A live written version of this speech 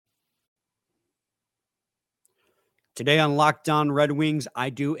Today on Locked On Red Wings, I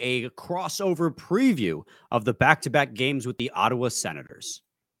do a crossover preview of the back-to-back games with the Ottawa Senators.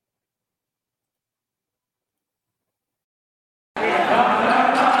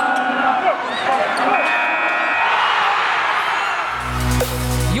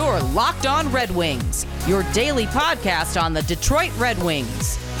 You're Locked On Red Wings, your daily podcast on the Detroit Red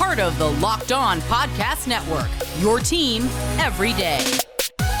Wings, part of the Locked On Podcast Network, your team every day.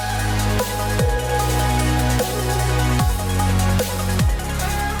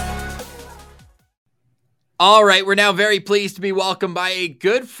 All right, we're now very pleased to be welcomed by a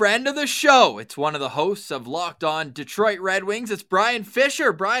good friend of the show. It's one of the hosts of Locked On Detroit Red Wings. It's Brian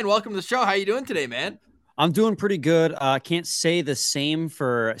Fisher. Brian, welcome to the show. How you doing today, man? I'm doing pretty good. Can't say the same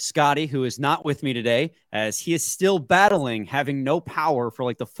for Scotty, who is not with me today, as he is still battling having no power for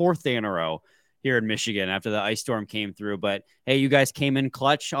like the fourth day in a row here in Michigan after the ice storm came through. But hey, you guys came in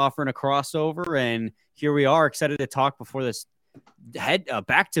clutch offering a crossover, and here we are, excited to talk before this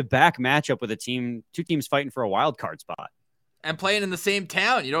back-to-back matchup with two teams fighting for a wild card spot. And playing in the same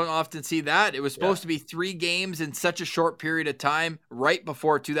town. You don't often see that. It was supposed to be 3 games in such a short period of time right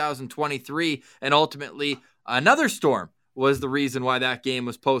before 2023. And ultimately, another storm was the reason why that game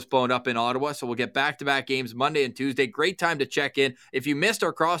was postponed up in Ottawa. So we'll get back-to-back games Monday and Tuesday. Great time to check in. If you missed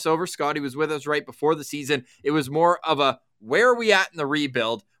our crossover, Scotty was with us right before the season. It was more of a, where are we at in the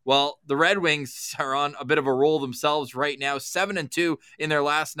rebuild? Well, the Red Wings are on a bit of a roll themselves right now, 7-2 in their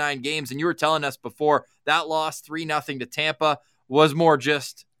last 9 games. And you were telling us before that loss 3-0 to Tampa was more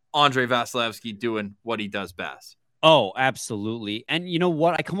just Andrei Vasilevskiy doing what he does best. Oh, absolutely. And you know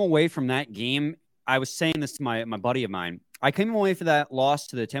what? I come away from that game. I was saying this to my buddy of mine. I came away for that loss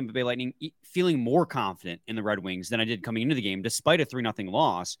to the Tampa Bay Lightning feeling more confident in the Red Wings than I did coming into the game, despite a 3-0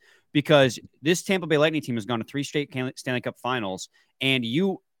 loss, because this Tampa Bay Lightning team has gone to 3 straight Stanley Cup finals, and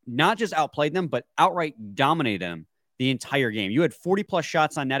you not just outplayed them, but outright dominated them the entire game. You had 40-plus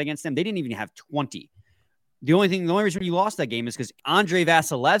shots on net against them. They didn't even have 20. The only reason you lost that game is because Andrei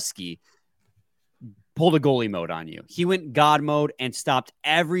Vasilevskiy pulled a goalie mode on you. He went God mode and stopped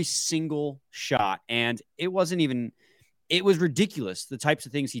every single shot, and it was ridiculous, the types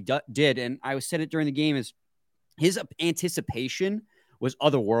of things he did. And I said it during the game, is his anticipation was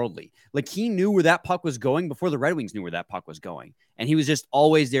otherworldly. Like, he knew where that puck was going before the Red Wings knew where that puck was going. And he was just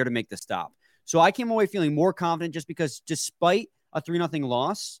always there to make the stop. So I came away feeling more confident just because despite a 3-0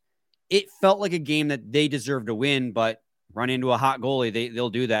 loss, it felt like a game that they deserved to win, but run into a hot goalie, they'll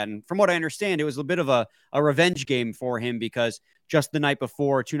do that. And from what I understand, it was a bit of a revenge game for him because just the night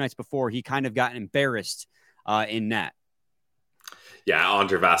before, 2 nights before, he kind of got embarrassed in net. Yeah,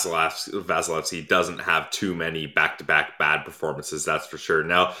 Andrei Vasilevskiy doesn't have too many back-to-back bad performances, that's for sure.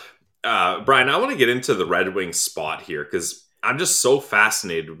 Now, Brian, I want to get into the Red Wings spot here because I'm just so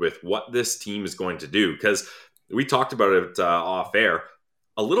fascinated with what this team is going to do, because we talked about it off air.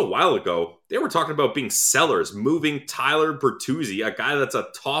 A little while ago, they were talking about being sellers, moving Tyler Bertuzzi, a guy that's a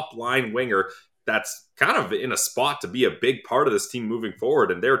top-line winger that's kind of in a spot to be a big part of this team moving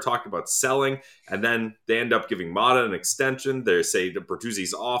forward. And they were talking about selling, and then they end up giving Mata an extension. They say that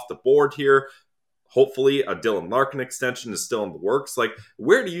Bertuzzi's off the board here. Hopefully a Dylan Larkin extension is still in the works. Like,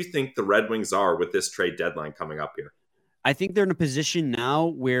 where do you think the Red Wings are with this trade deadline coming up here? I think they're in a position now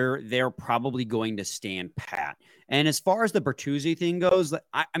where they're probably going to stand pat. And as far as the Bertuzzi thing goes,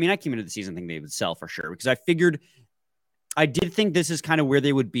 I came into the season thinking they would sell for sure, because I did think this is kind of where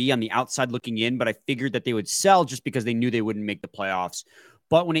they would be on the outside looking in, but I figured that they would sell just because they knew they wouldn't make the playoffs.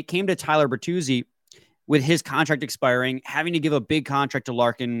 But when it came to Tyler Bertuzzi, with his contract expiring, having to give a big contract to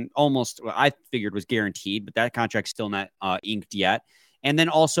Larkin, I figured was guaranteed, but that contract's still not inked yet. And then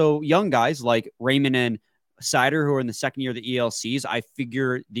also young guys like Raymond and Seider, who are in the second year of the ELCs, I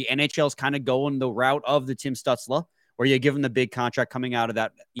figure the NHL is kind of going the route of the Tim Stützle, where you give him the big contract coming out of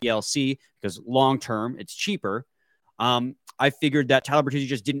that ELC because long-term it's cheaper. I figured that Tyler Bertuzzi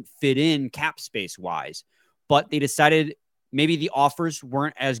just didn't fit in cap space wise, but they decided maybe the offers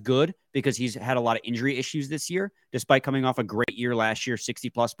weren't as good because he's had a lot of injury issues this year, despite coming off a great year last year,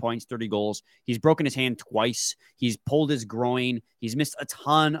 60-plus points, 30 goals. He's broken his hand twice. He's pulled his groin. He's missed a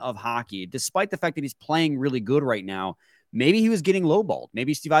ton of hockey, despite the fact that he's playing really good right now. Maybe he was getting lowballed.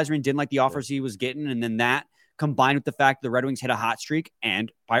 Maybe Steve Yzerman didn't like the offers he was getting, and then that combined with the fact the Red Wings hit a hot streak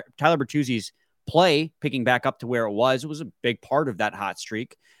and Tyler Bertuzzi's play picking back up to where it was a big part of that hot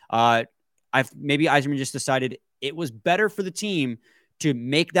streak. Maybe Yzerman just decided it was better for the team to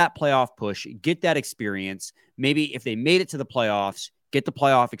make that playoff push, get that experience. Maybe if they made it to the playoffs, get the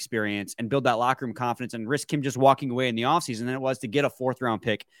playoff experience and build that locker room confidence and risk him just walking away in the offseason than it was to get a 4th round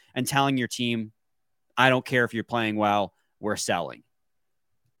pick and telling your team, I don't care if you're playing well, we're selling.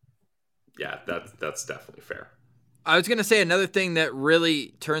 Yeah, that's definitely fair. I was going to say another thing that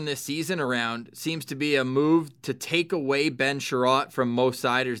really turned this season around seems to be a move to take away Ben Sherratt from Mo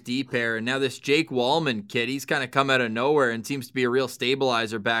Seider's D pair. And now this Jake Wallman kid, he's kind of come out of nowhere and seems to be a real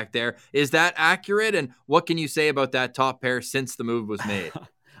stabilizer back there. Is that accurate? And what can you say about that top pair since the move was made?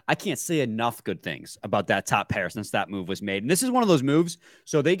 I can't say enough good things about that top pair since that move was made. And this is one of those moves.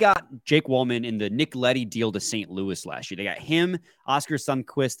 So they got Jake Wallman in the Nick Leddy deal to St. Louis last year. They got him, Oscar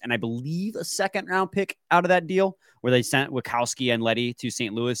Sundqvist, and I believe a second-round pick out of that deal where they sent Witkowski and Leddy to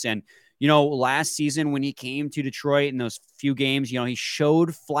St. Louis. And, last season when he came to Detroit in those few games, he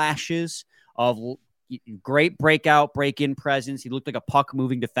showed flashes of great break-in presence. He looked like a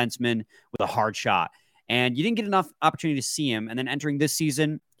puck-moving defenseman with a hard shot. And you didn't get enough opportunity to see him. And then entering this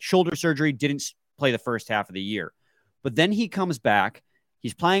season, shoulder surgery, didn't play the first half of the year. But then he comes back.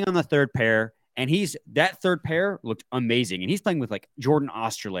 He's playing on the third pair. And that third pair looked amazing. And he's playing with like Jordan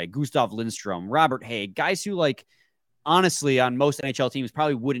Osterley, Gustav Lindstrom, Robert Haig, guys who honestly, on most NHL teams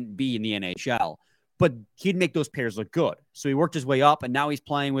probably wouldn't be in the NHL. But he'd make those pairs look good. So he worked his way up. And now he's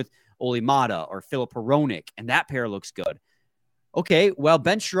playing with Olli Maatta or Filip Hronek. And that pair looks good. Okay, well,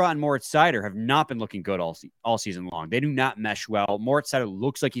 Ben Sherratt and Moritz Seider have not been looking good all season long. They do not mesh well. Moritz Seider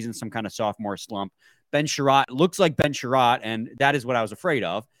looks like he's in some kind of sophomore slump. Ben Sherratt looks like Ben Sherratt, and that is what I was afraid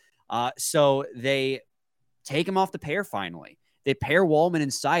of. So they take him off the pair finally. They pair Wallman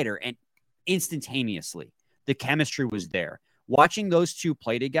and Seider, and instantaneously, the chemistry was there. Watching those two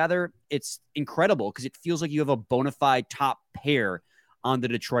play together, it's incredible because it feels like you have a bona fide top pair on the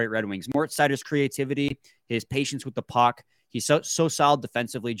Detroit Red Wings. Moritz Seider's creativity, his patience with the puck, he's so solid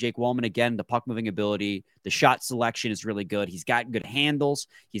defensively. Jake Wallman, again, the puck-moving ability. The shot selection is really good. He's got good handles.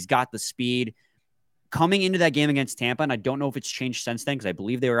 He's got the speed. Coming into that game against Tampa, and I don't know if it's changed since then because I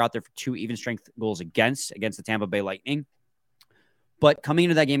believe they were out there for 2 even-strength goals against the Tampa Bay Lightning. But coming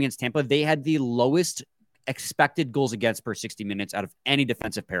into that game against Tampa, they had the lowest expected goals against per 60 minutes out of any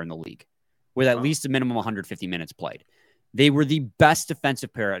defensive pair in the league, with at least a minimum 150 minutes played. They were the best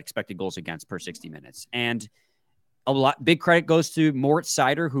defensive pair at expected goals against per 60 minutes. And big credit goes to Moritz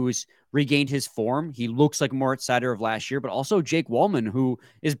Seider, who's regained his form. He looks like Moritz Seider of last year, but also Jake Wallman, who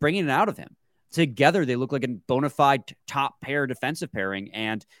is bringing it out of him. Together, they look like a bona fide top pair defensive pairing.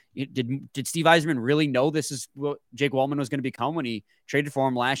 And did Steve Yzerman really know this is what Jake Wallman was going to become when he traded for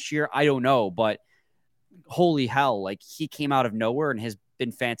him last year? I don't know, but holy hell, he came out of nowhere and has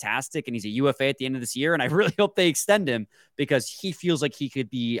been fantastic. And he's a UFA at the end of this year. And I really hope they extend him because he feels like he could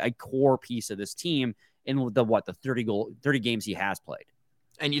be a core piece of this team in the 30 games he has played.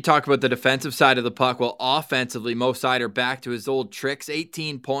 And you talk about the defensive side of the puck. Well, offensively, Mo Seider back to his old tricks,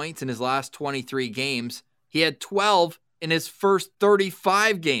 18 points in his last 23 games. He had 12 in his first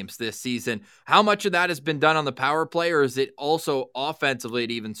 35 games this season. How much of that has been done on the power play, or is it also offensively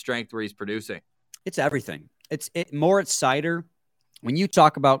at even strength where he's producing? It's everything. Moritz Seider, when you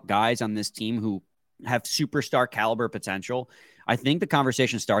talk about guys on this team who have superstar caliber potential, I think the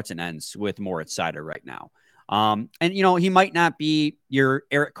conversation starts and ends with Moritz Seider right now. And he might not be your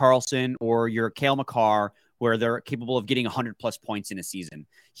Erik Karlsson or your Cale Makar, where they're capable of getting 100-plus points in a season.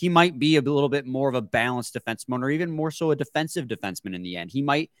 He might be a little bit more of a balanced defenseman or even more so a defensive defenseman in the end.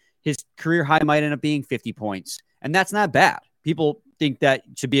 His career high might end up being 50 points, and that's not bad. People think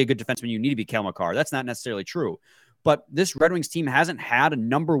that to be a good defenseman, you need to be Cale Makar. That's not necessarily true. But this Red Wings team hasn't had a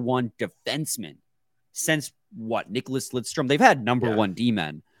number one defenseman since Nicholas Lidstrom. They've had number one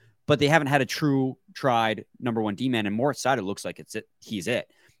D-men, but they haven't had a true tried number one D-man. And Moritz Seider looks like he's it.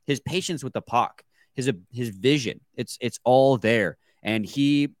 His patience with the puck, his vision, it's all there. And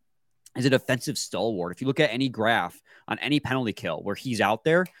he is a defensive stalwart. If you look at any graph on any penalty kill where he's out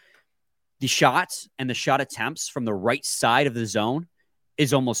there, the shots and the shot attempts from the right side of the zone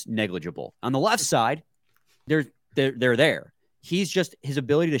is almost negligible. On the left side, they're there. His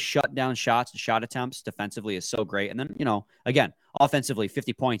ability to shut down shots and shot attempts defensively is so great. And then, again, offensively,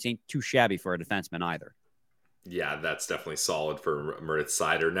 50 points ain't too shabby for a defenseman either. Yeah, that's definitely solid for Moritz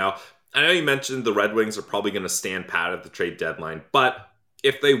Seider. Now, I know you mentioned the Red Wings are probably going to stand pat at the trade deadline, but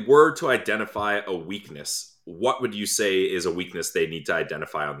if they were to identify a weakness, what would you say is a weakness they need to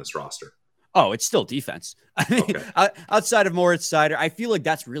identify on this roster? Oh, it's still defense. Outside of Moritz Seider, I feel like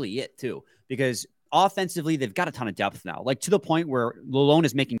that's really it too, because offensively, they've got a ton of depth now, to the point where Lalonde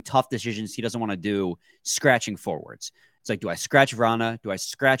is making tough decisions he doesn't want to do, scratching forwards. It's like, do I scratch Vrana? Do I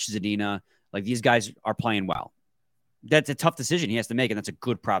scratch Zadina? These guys are playing well. That's a tough decision he has to make, and that's a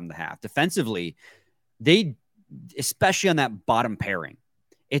good problem to have. Defensively, they, especially on that bottom pairing,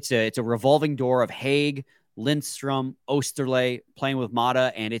 it's a revolving door of Haig, Lindstrom, Osterley playing with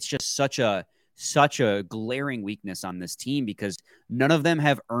Maatta, and it's just such a glaring weakness on this team because none of them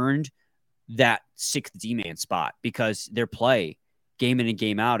have earned that sixth D-man spot because their play game in and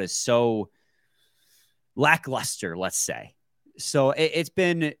game out is so lackluster, let's say. So it's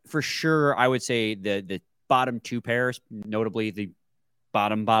been for sure, I would say the bottom two pairs, notably the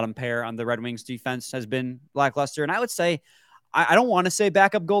bottom pair on the Red Wings defense has been lackluster. And I would say, I don't want to say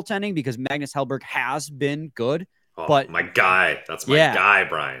backup goaltending because Magnus Hellberg has been good. Oh, but my guy. That's my guy,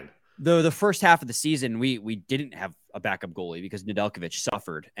 Brian. The first half of the season, we didn't have a backup goalie because Nedeljkovic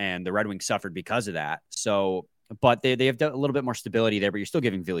suffered and the Red Wings suffered because of that. So, but they have a little bit more stability there, but you're still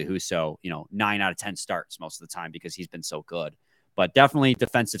giving Ville Husso, 9 out of 10 starts most of the time because he's been so good. But definitely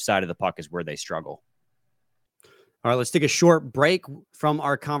defensive side of the puck is where they struggle. All right, let's take a short break from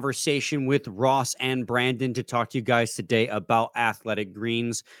our conversation with Ross and Brandon to talk to you guys today about Athletic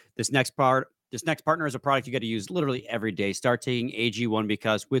Greens. This next partner is a product you got to use literally every day. Start taking AG1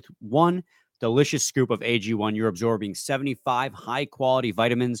 because with one delicious scoop of AG1, you're absorbing 75 high-quality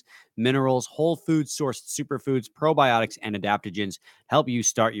vitamins, minerals, whole food sourced superfoods, probiotics, and adaptogens help you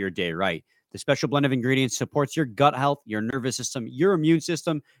start your day right. The special blend of ingredients supports your gut health, your nervous system, your immune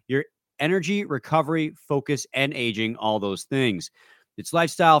system, your energy, recovery, focus, and aging, all those things. It's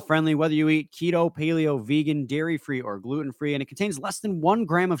lifestyle friendly, whether you eat keto, paleo, vegan, dairy-free, or gluten-free, and it contains less than 1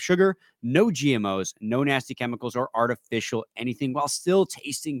 gram of sugar, no GMOs, no nasty chemicals, or artificial anything, while still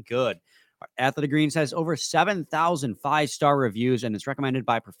tasting good. Athletic Greens has over 7,000 5-star reviews, and it's recommended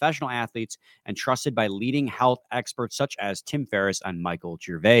by professional athletes and trusted by leading health experts such as Tim Ferriss and Michael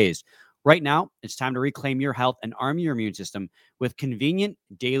Gervais. Right now, it's time to reclaim your health and arm your immune system with convenient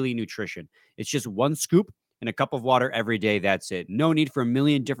daily nutrition. It's just 1 scoop and a cup of water every day. That's it. No need for a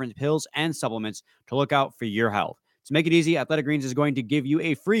million different pills and supplements to look out for your health. To make it easy, Athletic Greens is going to give you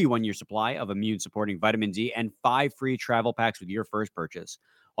a free 1-year supply of immune-supporting vitamin D and 5 free travel packs with your first purchase.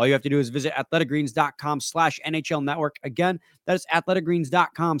 All you have to do is visit athleticgreens.com/NHL Network. Again, that is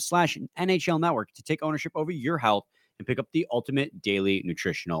athleticgreens.com/NHL Network to take ownership over your health and pick up the ultimate daily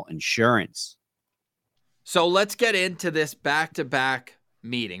nutritional insurance. So let's get into this back-to-back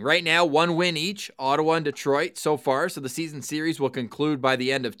meeting. Right now, 1 win each, Ottawa and Detroit so far. So the season series will conclude by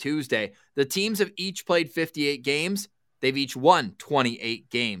the end of Tuesday. The teams have each played 58 games. They've each won 28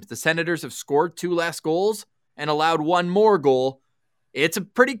 games. The Senators have scored 2 less goals and allowed 1 more goal. It's a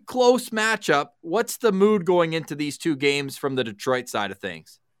pretty close matchup. What's the mood going into these 2 games from the Detroit side of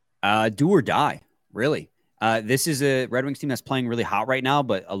things? Do or die, really. This is a Red Wings team that's playing really hot right now,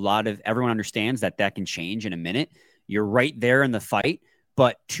 but everyone understands that can change in a minute. You're right there in the fight,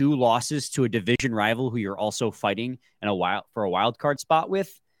 but 2 losses to a division rival who you're also fighting for a wild card spot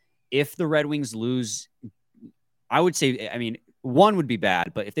with. If the Red Wings lose, I would say, 1 would be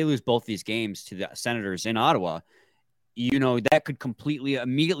bad, but if they lose both these games to the Senators in Ottawa, that could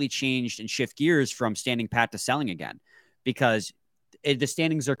immediately change and shift gears from standing pat to selling again, because the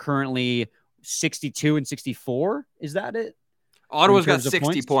standings are currently 62 and 64. Is that it? Ottawa's got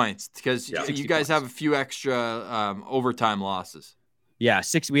 60 points because you guys points. have a few extra overtime losses. Yeah,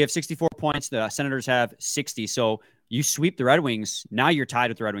 we have 64 points. The Senators have 60. So you sweep the Red Wings. Now you're tied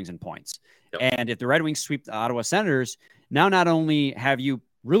with the Red Wings in points. Yep. And if the Red Wings sweep the Ottawa Senators, now not only have you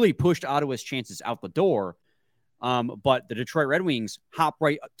really pushed Ottawa's chances out the door, but the Detroit Red Wings hop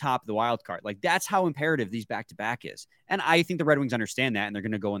right up top of the wild card. Like, that's how imperative these back-to-back is. And I think the Red Wings understand that, and they're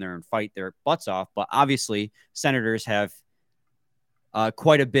going to go in there and fight their butts off. But obviously, Senators have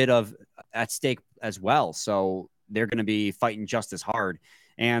quite a bit at stake as well. So they're going to be fighting just as hard.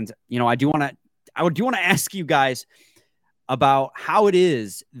 And, I do want to ask you guys about how it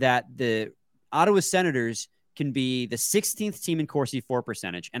is that the Ottawa Senators can be the 16th team in Corsi for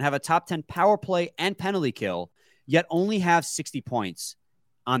percentage and have a top 10 power play and penalty kill, yet only have 60 points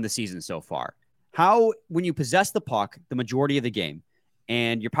on the season so far. How, when you possess the puck the majority of the game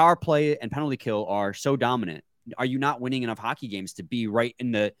and your power play and penalty kill are so dominant, are you not winning enough hockey games to be right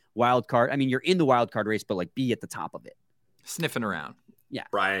in the wild card? You're in the wild card race, but be at the top of it. Sniffing around. Yeah.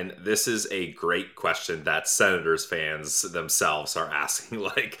 Brian, this is a great question that Senators fans themselves are asking.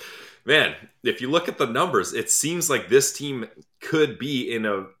 Man, if you look at the numbers, it seems like this team could be in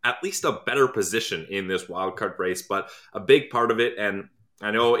at least a better position in this wildcard race. But a big part of it, and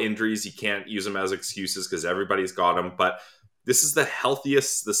I know injuries, you can't use them as excuses because everybody's got them, but this is the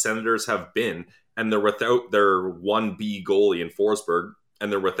healthiest the Senators have been, and they're without their 1B goalie in Forsberg,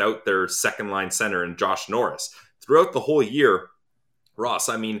 and they're without their second-line center in Josh Norris. Throughout the whole year, Ross,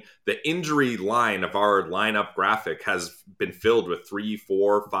 the injury line of our lineup graphic has been filled with 3,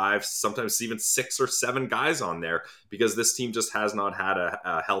 4, 5, sometimes even 6 or 7 guys on there because this team just has not had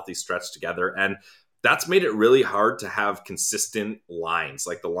a healthy stretch together. And that's made it really hard to have consistent lines.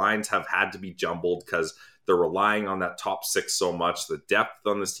 The lines have had to be jumbled because They're relying on that top 6 so much. The depth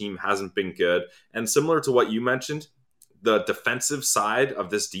on this team hasn't been good. And similar to what you mentioned, the defensive side of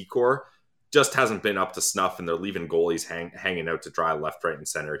this decor just hasn't been up to snuff, and they're leaving goalies hanging out to dry left, right, and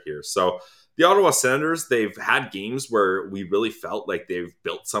center here. So the Ottawa Senators, they've had games where we really felt like they've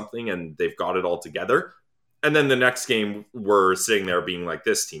built something and they've got it all together. And then the next game, we're sitting there being like,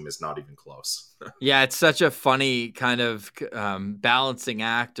 this team is not even close. Yeah, it's such a funny kind of balancing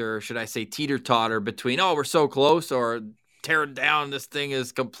act, or should I say teeter-totter between, oh, we're so close, or tearing down, this thing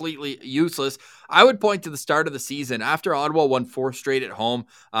is completely useless. I would point to the start of the season after Ottawa won 4 straight at home,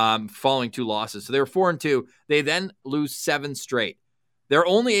 following 2 losses. So they were 4-2. They then lose 7 straight. They're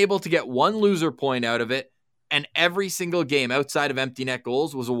only able to get 1 loser point out of it, and every single game outside of empty net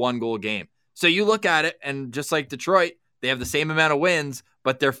goals was a 1-goal game. So you look at it, and just like Detroit, they have the same amount of wins,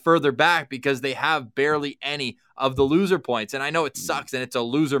 but they're further back because they have barely any of the loser points. And I know it sucks, and it's a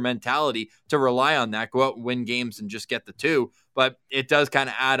loser mentality to rely on that, go out and win games and just get the 2. But it does kind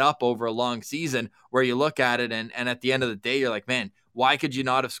of add up over a long season where you look at it, and at the end of the day, you're like, man, why could you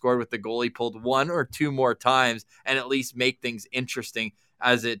not have scored with the goalie pulled 1 or 2 more times and at least make things interesting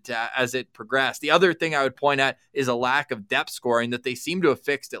as it progressed? The other thing I would point at is a lack of depth scoring that they seem to have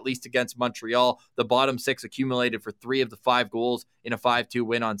fixed, at least against Montreal. The bottom 6 accumulated for 3 of the 5 goals in a 5-2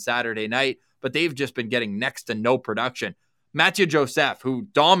 win on Saturday night, but they've just been getting next to no production. Mathieu Joseph, who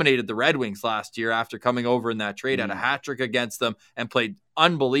dominated the Red Wings last year after coming over in that trade, had a hat trick against them and played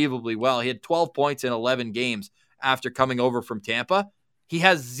unbelievably well. He had 12 points in 11 games after coming over from Tampa. He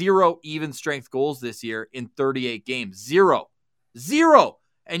has 0 even strength goals this year in 38 games. 0.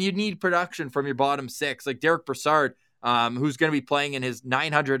 And you need production from your bottom 6, like Derek Brassard, who's going to be playing in his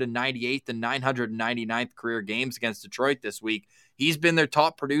 998th and 999th career games against Detroit this week. He's been their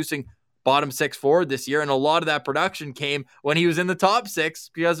top producing bottom 6 forward this year, and a lot of that production came when he was in the top 6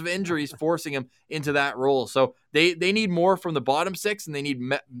 because of injuries forcing him into that role. So they need more from the bottom 6, and they need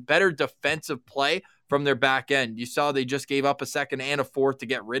better defensive play from their back end. You saw they just gave up a 2nd and a 4th to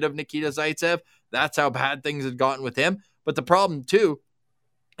get rid of Nikita Zaitsev. That's how bad things had gotten with him. But the problem, too,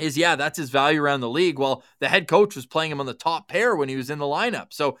 is, that's his value around the league. Well, the head coach was playing him on the top pair when he was in the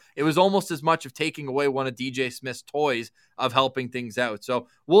lineup. So it was almost as much of taking away one of DJ Smith's toys of helping things out. So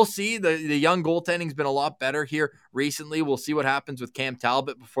we'll see. The young goaltending's been a lot better here recently. We'll see what happens with Cam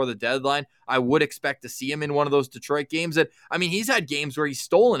Talbot before the deadline. I would expect to see him in one of those Detroit games. He's had games where he's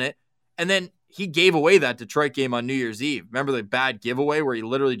stolen it, and then he gave away that Detroit game on New Year's Eve. Remember the bad giveaway where he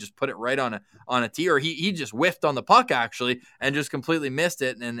literally just put it right on a tee, or he just whiffed on the puck actually and just completely missed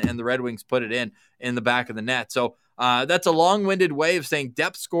it, and the Red Wings put it in the back of the net. So that's a long-winded way of saying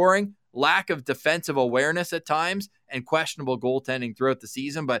depth scoring, lack of defensive awareness at times, and questionable goaltending throughout the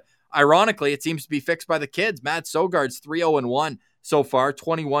season. But ironically, it seems to be fixed by the kids. Matt Sogaard's 3-0-1 so far,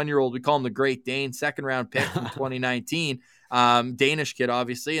 21-year-old. We call him the Great Dane, 2nd-round pick from 2019. Danish kid,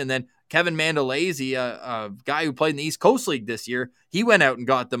 obviously. And then Kevin Mandolese, a guy who played in the East Coast League this year, he went out and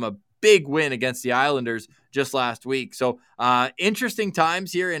got them a big win against the Islanders just last week. So interesting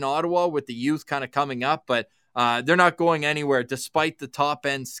times here in Ottawa with the youth kind of coming up, but they're not going anywhere despite the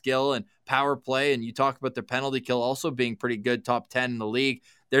top-end skill and power play. And you talk about their penalty kill also being pretty good, top 10 in the league.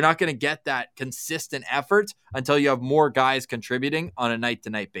 They're not going to get that consistent effort until you have more guys contributing on a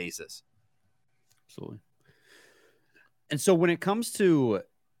night-to-night basis. Absolutely. And so when it comes to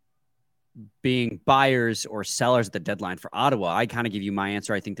being buyers or sellers at the deadline for Ottawa, I kind of give you my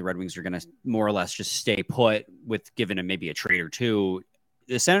answer. I think the Red Wings are going to more or less just stay put with giving them maybe a trade or 2.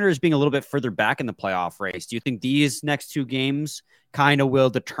 The Senators being a little bit further back in the playoff race. Do you think these next 2 games kind of will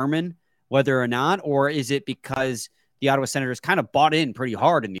determine whether or not, or is it because the Ottawa Senators kind of bought in pretty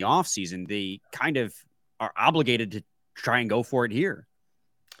hard in the offseason? They kind of are obligated to try and go for it here.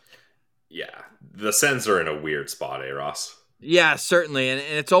 Yeah, the Sens are in a weird spot, Ross? Yeah, certainly. And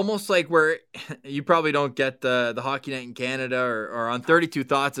it's almost like where you probably don't get the Hockey Night in Canada or on 32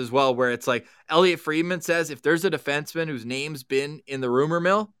 Thoughts as well, where it's like Elliot Friedman says, if there's a defenseman whose name's been in the rumor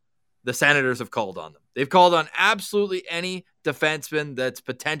mill, the Senators have called on them. They've called on absolutely any defenseman that's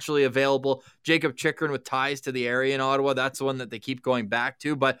potentially available. Jacob Chychrun with ties to the area in Ottawa, that's the one that they keep going back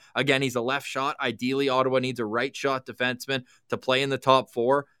to. But again, he's a left shot. Ideally, Ottawa needs a right shot defenseman to play in the top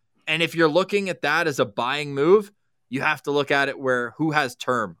 4. And if you're looking at that as a buying move, you have to look at it where who has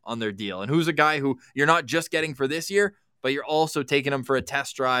term on their deal and who's a guy who you're not just getting for this year, but you're also taking them for a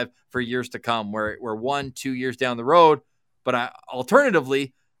test drive for years to come, where we're 1-2 years down the road. But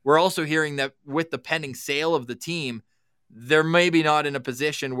alternatively, we're also hearing that with the pending sale of the team, they're maybe not in a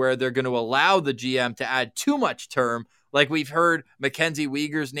position where they're going to allow the GM to add too much term. Like we've heard Mackenzie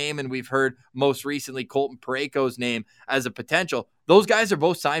Weegar's name and we've heard most recently Colton Parayko's name as a potential. those guys are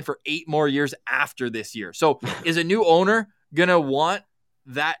both signed for 8 more years after this year. So is a new owner going to want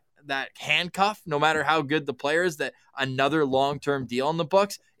that handcuff, no matter how good the player is, that another long-term deal on the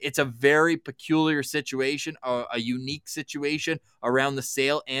books? It's a very peculiar situation, a unique situation around the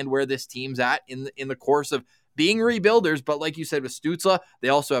sale and where this team's at in the course of being rebuilders. But like you said with Stützle, they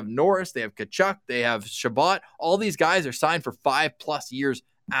also have Norris, they have Tkachuk, they have Chabot. All these guys are signed for 5+ years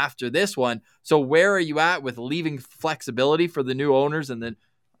after this one. So where are you at with leaving flexibility for the new owners and then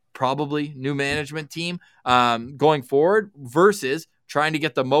probably new management team going forward versus trying to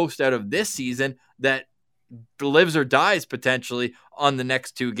get the most out of this season that lives or dies potentially on the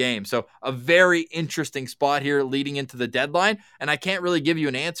next 2 games? So a very interesting spot here leading into the deadline. And I can't really give you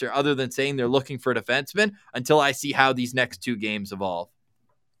an answer other than saying they're looking for defensemen until I see how these next 2 games evolve.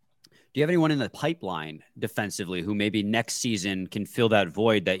 Do you have anyone in the pipeline defensively who maybe next season can fill that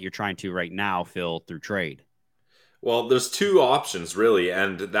void that you're trying to right now fill through trade? Well, there's 2 options really,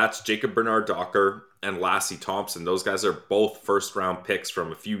 and that's Jacob Bernard-Docker and Lassie Thompson. Those guys are both first-round picks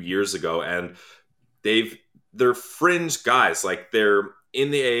from a few years ago, and they're fringe guys. Like, they're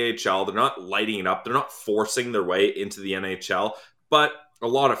in the AHL. They're not lighting it up. They're not forcing their way into the NHL, but a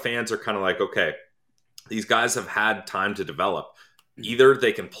lot of fans are kind of like, okay, these guys have had time to develop. Either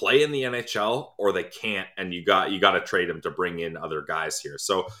they can play in the NHL or they can't, and you got to trade them to bring in other guys here.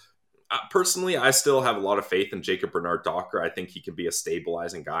 So personally, I still have a lot of faith in Jacob Bernard-Docker. I think he can be a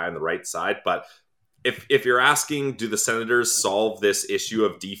stabilizing guy on the right side. But if you're asking, do the Senators solve this issue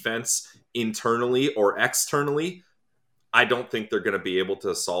of defense internally or externally, I don't think they're going to be able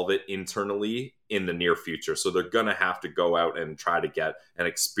to solve it internally in the near future. So they're going to have to go out and try to get an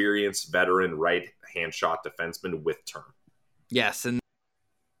experienced veteran right-hand shot defenseman with term. Yes, and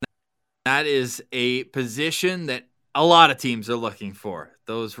that is a position that a lot of teams are looking for.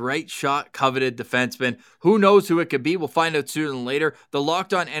 Those right shot coveted defensemen. Who knows who it could be? We'll find out sooner than later. The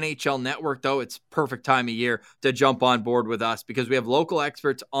Locked On NHL Network, though, it's perfect time of year to jump on board with us because we have local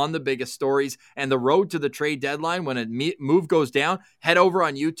experts on the biggest stories and the road to the trade deadline. When a move goes down, head over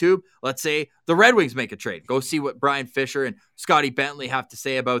on YouTube. Let's say the Red Wings make a trade. Go see what Brian Fisher and Scotty Bentley have to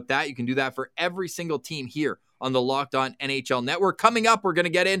say about that. You can do that for every single team here on the Locked On NHL Network. Coming up, we're going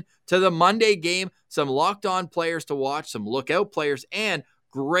to get into the Monday game, some Locked On players to watch, some lookout players, and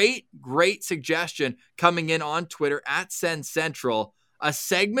great suggestion coming in on Twitter at Send Central, a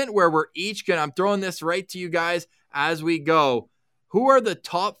segment where we're each going to, I'm throwing this right to you guys as we go. Who are the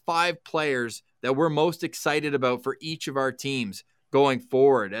top 5 players that we're most excited about for each of our teams going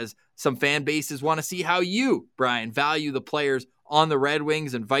forward, as some fan bases want to see how you, Brian, value the players on the Red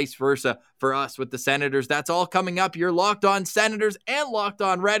Wings and vice versa for us with the Senators. That's all coming up. You're Locked On Senators and Locked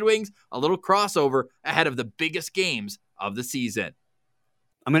On Red Wings. A little crossover ahead of the biggest games of the season.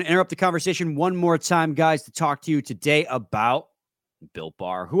 I'm going to interrupt the conversation one more time, guys, to talk to you today about Built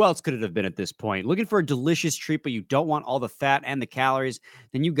Bar. Who else could it have been at this point? Looking for a delicious treat, but you don't want all the fat and the calories?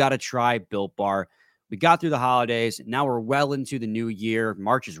 Then you got to try Built Bar. We got through the holidays. Now we're well into the new year.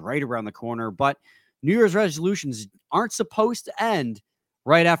 March is right around the corner, but New Year's resolutions aren't supposed to end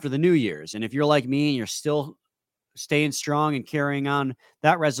right after the New Year's. And if you're like me and you're still staying strong and carrying on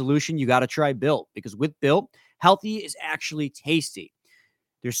that resolution, you got to try Built, because with Built, healthy is actually tasty.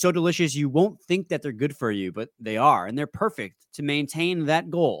 They're so delicious, you won't think that they're good for you, but they are. And they're perfect to maintain that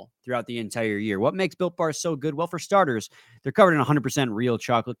goal throughout the entire year. What makes Built Bars so good? Well, for starters, they're covered in 100% real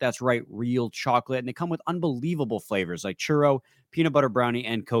chocolate. That's right, real chocolate. And they come with unbelievable flavors like churro, peanut butter brownie,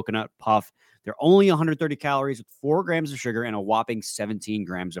 and coconut puff. They're only 130 calories with 4 grams of sugar and a whopping 17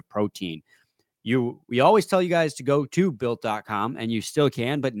 grams of protein. We always tell you guys to go to Built.com, and you still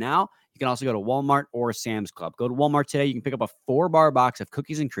can, but now you can also go to Walmart or Sam's Club. Go to Walmart today. You can pick up a 4-bar box of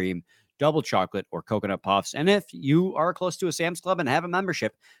cookies and cream, double chocolate, or coconut puffs. And if you are close to a Sam's Club and have a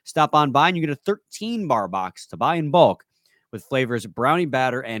membership, stop on by and you get a 13-bar box to buy in bulk with flavors brownie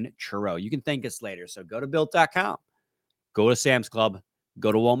batter and churro. You can thank us later. So go to Built.com. Go to Sam's Club.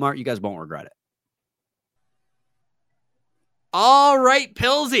 Go to Walmart. You guys won't regret it. All right,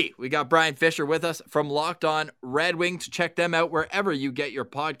 Pilsy. We got Brian Fisher with us from Locked On Red Wings. Check them out wherever you get your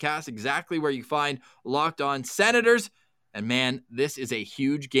podcasts, exactly where you find Locked On Senators. And man, this is a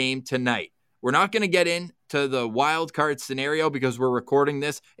huge game tonight. We're not going to get into the wild card scenario because we're recording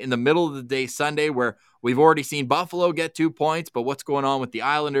this in the middle of the day Sunday, where we've already seen Buffalo get 2 points, but what's going on with the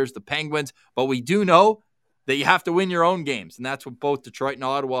Islanders, the Penguins. But we do know that you have to win your own games, and that's what both Detroit and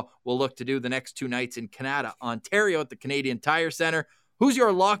Ottawa will look to do the next 2 nights in Canada, Ontario at the Canadian Tire Center. Who's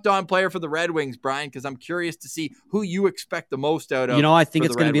your locked on player for the Red Wings, Brian? Because I'm curious to see who you expect the most out of. I think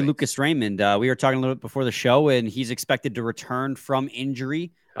it's going to be Lucas Raymond. We were talking a little bit before the show, and he's expected to return from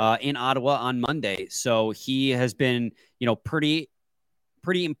injury in Ottawa on Monday. So he has been, pretty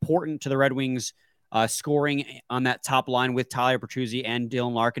important to the Red Wings scoring on that top line with Tyler Bertuzzi and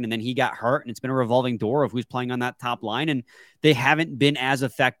Dylan Larkin. And then he got hurt, and it's been a revolving door of who's playing on that top line. And they haven't been as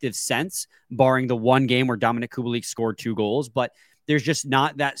effective since, barring the one game where Dominic Kubalik scored 2 goals. But there's just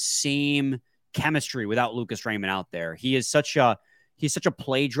not that same chemistry without Lucas Raymond out there. He's such a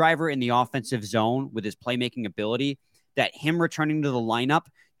play driver in the offensive zone with his playmaking ability that him returning to the lineup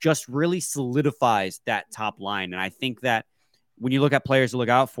just really solidifies that top line. And I think that when you look at players to look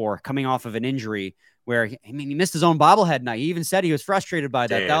out for coming off of an injury where, he missed his own bobblehead night. He even said he was frustrated by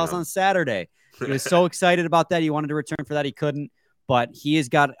that. Damn. That was on Saturday. He was so excited about that. He wanted to return for that. He couldn't, but he has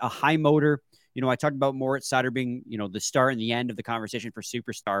got a high motor. I talked about Moritz Seider being, the start and the end of the conversation for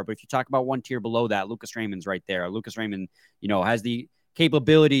superstar. But if you talk about one tier below that, Lucas Raymond's right there. Lucas Raymond, has the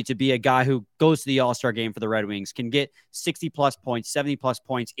capability to be a guy who goes to the All-Star game for the Red Wings, can get 60-plus points, 70-plus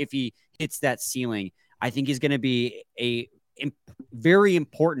points if he hits that ceiling. I think he's going to be a very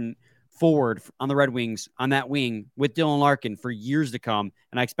important forward on the Red Wings on that wing with Dylan Larkin for years to come.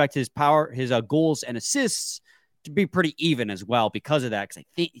 And I expect his goals and assists to be pretty even as well because of that. Because I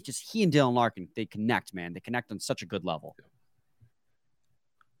think just he and Dylan Larkin, they connect, man. They connect on such a good level.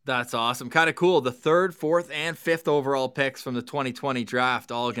 That's awesome. Kind of cool. The 3rd, 4th, and 5th overall picks from the 2020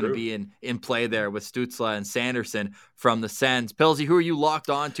 draft all going to be in play there with Stützle and Sanderson from the Sens. Pilsy, who are you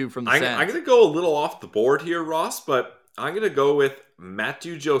locked on to from the Sens? I'm going to go a little off the board here, Ross, but I'm going to go with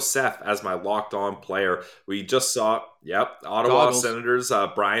Matthew Joseph as my locked-on player. We just saw, Ottawa Goggles. Senators,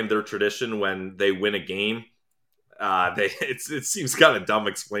 Brian, their tradition when they win a game, it seems kind of dumb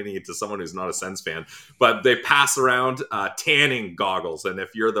explaining it to someone who's not a Sens fan, but they pass around tanning goggles, and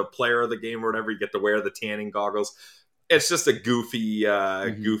if you're the player of the game or whatever, you get to wear the tanning goggles. It's just a goofy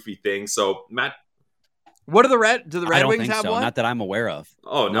thing. So, Matt, what do the Red Wings have so. one? Not that I'm aware of.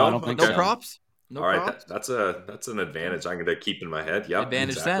 Oh no, I don't think no so. props. No all right, props? that's an advantage I'm going to keep in my head. Yep,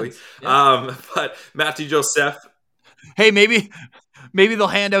 Advantage exactly. Sens. Yeah. But Matthew Joseph. Hey, maybe they'll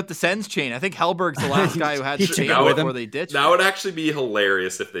hand out the Sens chain. I think Hellberg's the last guy who had the chain before they ditched. That would actually be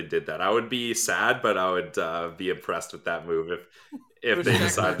hilarious if they did that. I would be sad, but I would be impressed with that move if they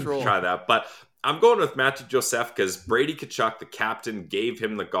decided to try that. But I'm going with Matthew Joseph because Brady Tkachuk, the captain, gave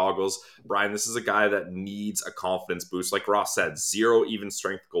him the goggles. Brian, this is a guy that needs a confidence boost. Like Ross said, 0 even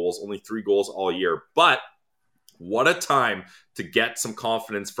strength goals, only 3 goals all year. But what a time to get some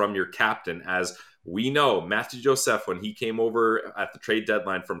confidence from your captain. As we know, Matthew Joseph, when he came over at the trade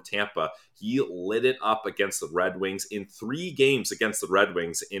deadline from Tampa, he lit it up against the Red Wings in 3 games against the Red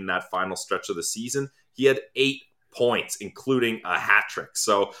Wings in that final stretch of the season. He had 8 points, including a hat trick.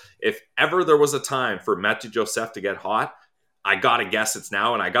 So if ever there was a time for Matthew Joseph to get hot, I got to guess it's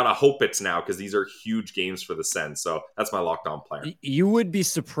now, and I got to hope it's now because these are huge games for the Sens. So that's my locked-on player. You would be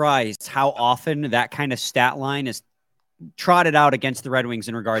surprised how often that kind of stat line is trotted out against the Red Wings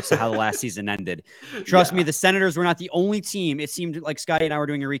in regards to how the last season ended. Trust me, the Senators were not the only team. It seemed like Scotty and I were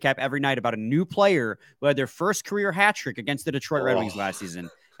doing a recap every night about a new player who had their first career hat trick against the Detroit Red Wings last season.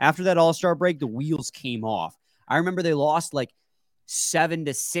 After that All-Star break, the wheels came off. I remember they lost like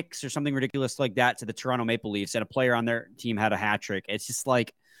 7-6 or something ridiculous like that to the Toronto Maple Leafs, and a player on their team had a hat trick. It's just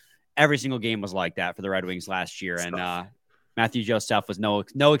like every single game was like that for the Red Wings last year. And Matthew Joseph was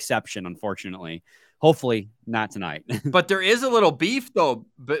no exception, unfortunately. Hopefully not tonight. But there is a little beef, though,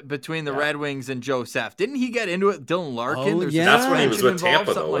 between the Red Wings and Joseph. Didn't he get into it with Dylan Larkin? Oh, That's when he was with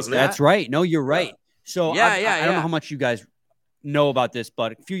Tampa, though, wasn't it? That's right. No, you're right. So I don't know how much you guys know about this,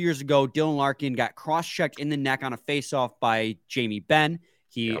 but a few years ago, Dylan Larkin got cross-checked in the neck on a face-off by Jamie Benn.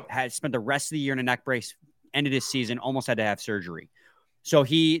 He had spent the rest of the year in a neck brace, ended his season, almost had to have surgery. So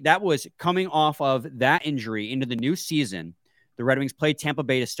that was coming off of that injury into the new season. The Red Wings played Tampa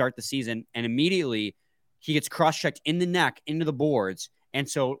Bay to start the season, and immediately he gets cross-checked in the neck into the boards. And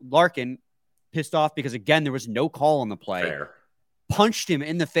so Larkin, pissed off because, again, there was no call on the play, punched him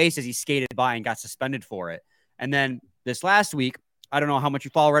in the face as he skated by and got suspended for it. And then this last week, I don't know how much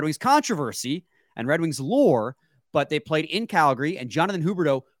you follow Red Wings controversy and Red Wings lore, but they played in Calgary, and Jonathan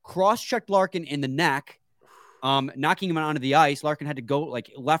Huberdeau cross-checked Larkin in the neck, knocking him onto the ice. Larkin had to go,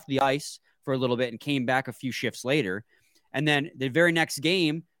 left the ice for a little bit and came back a few shifts later. And then the very next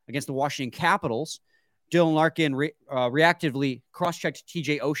game against the Washington Capitals, Dylan Larkin reactively cross-checked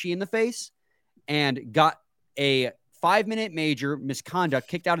TJ Oshie in the face and got a 5-minute major misconduct,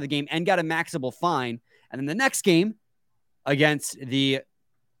 kicked out of the game, and got a maximum fine. And then the next game against the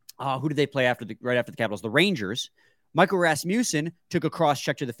who did they play right after the Capitals? The Rangers. Michael Rasmussen took a cross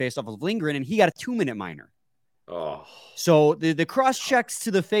check to the face off of Lindgren, and he got a 2-minute minor. Oh, so the cross checks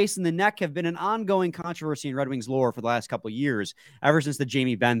to the face and the neck have been an ongoing controversy in Red Wings lore for the last couple of years, ever since the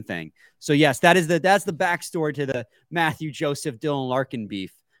Jamie Benn thing. So yes, that's the backstory to the Matthew Joseph Dylan Larkin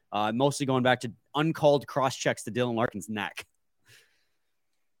beef. Mostly going back to uncalled cross checks to Dylan Larkin's neck.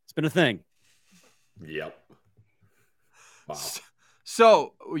 It's been a thing. Yep. Wow.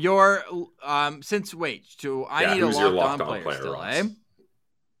 So your I need a who's your locked on player still, Ross? eh?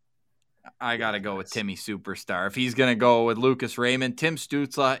 I got to go with Timmy Superstar. If he's going to go with Lucas Raymond, Tim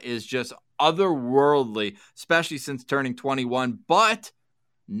Stützle is just otherworldly, especially since turning 21, but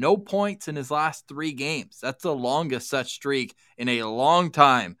no points in his last 3 games. That's the longest such streak in a long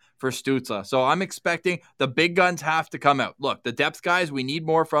time for Stützle. So I'm expecting the big guns have to come out. Look, the depth guys, we need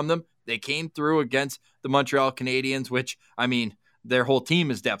more from them. They came through against the Montreal Canadiens, which, I mean, their whole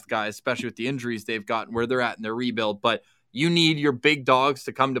team is depth guys, especially with the injuries they've gotten, where they're at in their rebuild. But you need your big dogs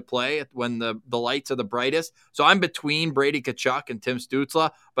to come to play when the lights are the brightest. So I'm between Brady Tkachuk and Tim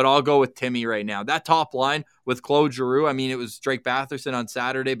Stützle, but I'll go with Timmy right now. That top line with Claude Giroux, I mean, it was Drake Batherson on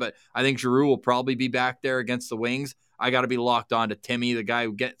Saturday, but I think Giroux will probably be back there against the Wings. I got to be locked on to Timmy, the guy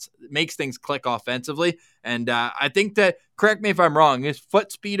who makes things click offensively. And I think that, correct me if I'm wrong, is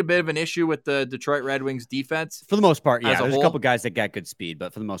foot speed a bit of an issue with the Detroit Red Wings defense? For the most part, yeah. There's a a couple guys that got good speed,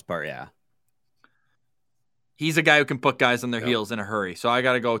 but for the most part, yeah. He's a guy who can put guys on their heels in a hurry. So I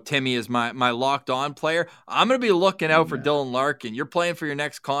got to go Timmy as my locked on player. I'm going to be looking out for Dylan Larkin. You're playing for your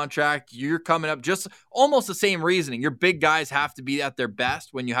next contract. You're coming up just almost the same reasoning. Your big guys have to be at their best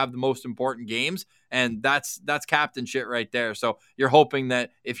when you have the most important games. And that's captain shit right there. So you're hoping that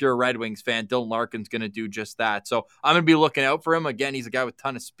if you're a Red Wings fan, Dylan Larkin's going to do just that. So I'm going to be looking out for him. Again, he's a guy with a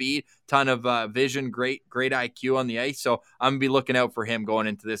ton of speed, ton of vision, great IQ on the ice. So I'm going to be looking out for him going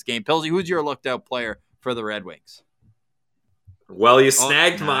into this game. Pilsy, who's your looked out player for the Red Wings? Well, you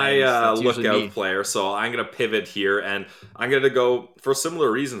snagged my That's lookout player, so I'm going to pivot here, and I'm going to go for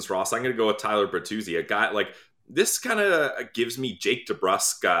similar reasons, Ross. I'm going to go with Tyler Bertuzzi, a guy like this kind of gives me Jake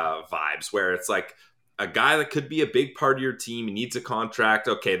DeBrusk vibes, where it's like a guy that could be a big part of your team. He needs a contract.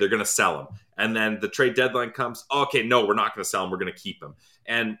 Okay, they're going to sell him. And then the trade deadline comes. Okay, no, we're not going to sell him. We're going to keep him.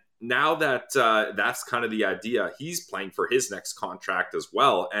 And now that that's kind of the idea, he's playing for his next contract as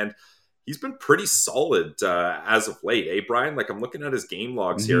well. And he's been pretty solid as of late, eh, Brian? Like, I'm looking at his game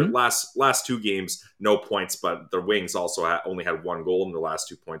logs here. Last 2 games, no points, but the Wings also only had 1 goal in the last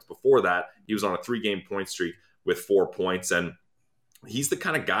 2 points. Before that, he was on a 3-game point streak with 4 points, and he's the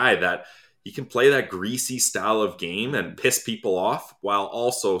kind of guy that he can play that greasy style of game and piss people off while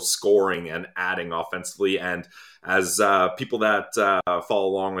also scoring and adding offensively. And as people that follow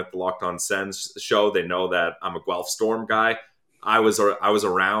along with the Locked On Sens show, they know that I'm a Guelph Storm guy. I was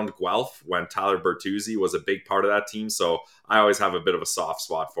around Guelph when Tyler Bertuzzi was a big part of that team, so I always have a bit of a soft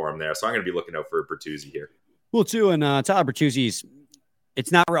spot for him there. So I'm going to be looking out for Bertuzzi here. Well, too, and Tyler Bertuzzi's,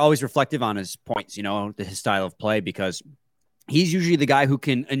 it's not always reflective on his points, his style of play, because he's usually the guy who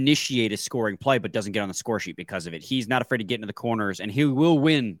can initiate a scoring play but doesn't get on the score sheet because of it. He's not afraid to get into the corners, and he will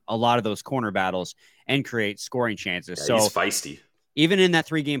win a lot of those corner battles and create scoring chances. Yeah, so he's feisty. Even in that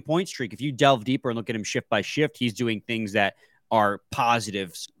 3-game point streak, if you delve deeper and look at him shift by shift, he's doing things that are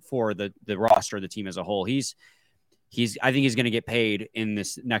positives for the roster, the team as a whole. I think he's going to get paid in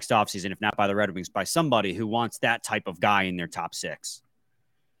this next offseason, if not by the Red Wings, by somebody who wants that type of guy in their top 6.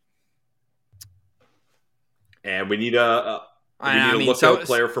 And we need a lookout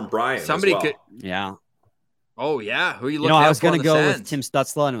player from Brian. Somebody as well. could, yeah. Oh yeah, who are you looking at? I was going to go Sens? with Tim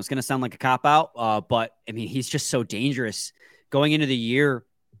Stützle, and it was going to sound like a cop out, but I mean, he's just so dangerous going into the year.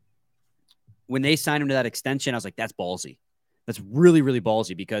 When they signed him to that extension, I was like, that's ballsy. That's really, really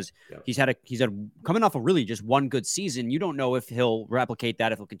ballsy, because he's had coming off of really just 1 good season. You don't know if he'll replicate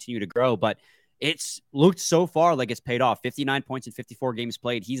that, if he'll continue to grow, but it's looked so far like it's paid off. 59 points in 54 games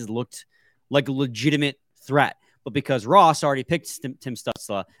played. He's looked like a legitimate threat. But because Ross already picked Tim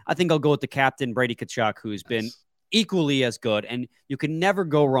Stützle, I think I'll go with the captain, Brady Tkachuk, who's been equally as good. And you can never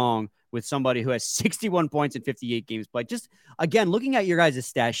go wrong with somebody who has 61 points in 58 games played. Just, again, looking at your guys'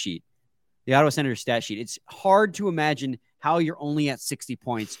 stat sheet, the Ottawa Senators stat sheet, it's hard to imagine how you're only at 60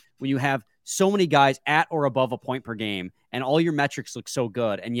 points when you have so many guys at or above a point per game and all your metrics look so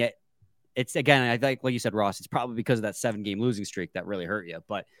good. And yet it's, again, I think, like you said, Ross, it's probably because of that 7-game losing streak that really hurt you.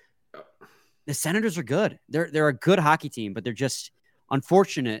 But the Senators are good. They're a good hockey team, but they're just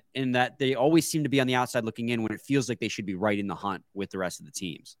unfortunate in that they always seem to be on the outside looking in when it feels like they should be right in the hunt with the rest of the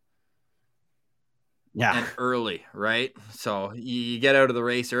teams. and early, right? So you get out of the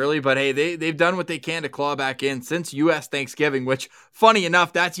race early, but hey, they've done what they can to claw back in since U.S. Thanksgiving, which, funny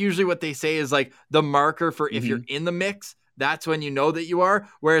enough, that's usually what they say is like the marker for if you're in the mix. That's when you know that you are.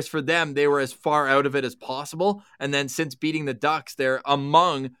 Whereas for them, they were as far out of it as possible. And then since beating the Ducks, they're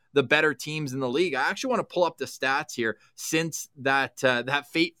among the better teams in the league. I actually want to pull up the stats here since that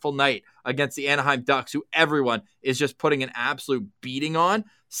fateful night against the Anaheim Ducks, who everyone is just putting an absolute beating on.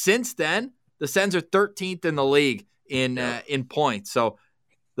 Since then, the Sens are 13th in the league in points. So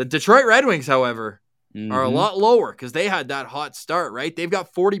the Detroit Red Wings, however, are a lot lower because they had that hot start, right? They've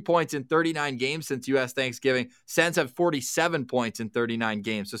got 40 points in 39 games since U.S. Thanksgiving. Sens have 47 points in 39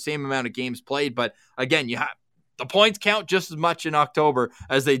 games, so same amount of games played. But again, you have the points count just as much in October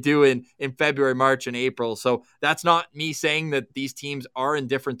as they do in February, March, and April. So that's not me saying that these teams are in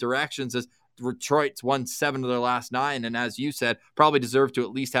different directions, as Detroit's won 7 of their last 9, and as you said, probably deserved to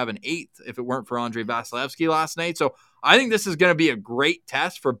at least have an 8th if it weren't for Andrei Vasilevsky last night. So I think this is going to be a great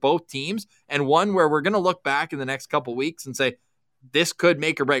test for both teams, and one where we're going to look back in the next couple weeks and say, this could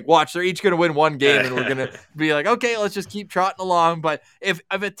make or break. Watch, they're each going to win one game, and we're going to be like, okay, let's just keep trotting along. But if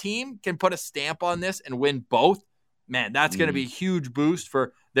a team can put a stamp on this and win both, man, that's going to be a huge boost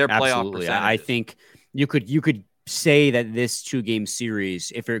for their playoff percentage. I think you could say that this 2-game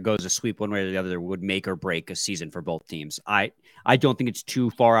series, if it goes a sweep one way or the other, would make or break a season for both teams. I don't think it's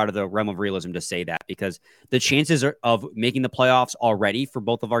too far out of the realm of realism to say that, because the chances of making the playoffs already for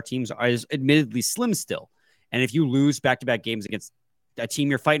both of our teams are admittedly slim still. And if you lose back-to-back games against a team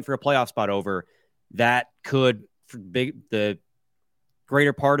you're fighting for a playoff spot over, that could, for the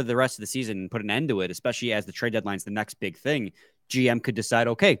greater part of the rest of the season, put an end to it, especially as the trade deadline's the next big thing. GM could decide,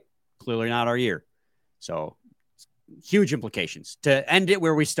 okay, clearly not our year. So huge implications to end it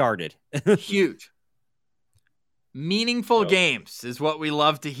where we started. Huge. Meaningful games is what we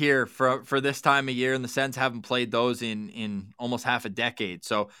love to hear for this time of year, and the Sens haven't played those in almost half a decade.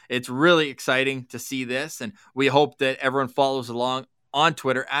 So it's really exciting to see this, and we hope that everyone follows along on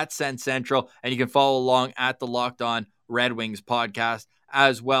Twitter at Sens Central, and you can follow along at the Locked On Red Wings podcast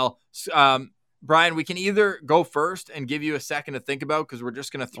as well. Brian, we can either go first and give you a second to think about, because we're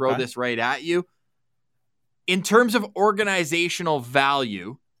just going to throw this right at you. In terms of organizational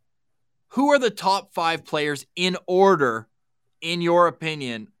value, who are the top 5 players in order, in your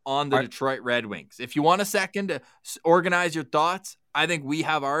opinion, on the Detroit Red Wings? If you want a second to organize your thoughts, I think we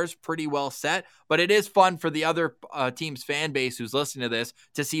have ours pretty well set. But it is fun for the other team's fan base who's listening to this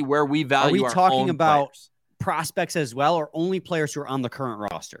to see where we value our own players. Are we talking about prospects as well, or only players who are on the current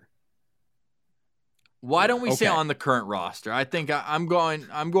roster? Why don't we say on the current roster? I think I'm going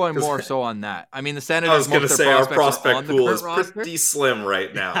more so on that. I mean, the Senators. I was going to say our prospect pool is pretty slim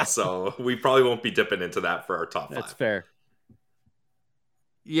right now, so we probably won't be dipping into that for our top 5. That's fair.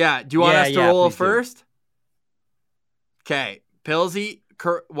 Yeah. Do you want us to roll first? Okay, Pilsy.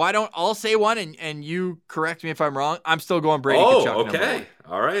 Why don't I'll say one and you correct me if I'm wrong. I'm still going Brady Tkachuk. Oh, okay.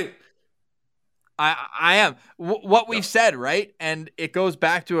 All right. I am. What we've said, right? And it goes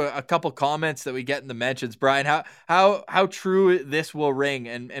back to a couple comments that we get in the mentions, Brian, how true this will ring,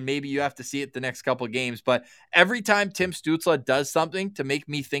 and maybe you have to see it the next couple of games, but every time Tim Stützle does something to make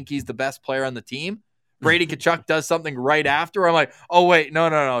me think he's the best player on the team, Brady Tkachuk does something right after, I'm like, oh, wait,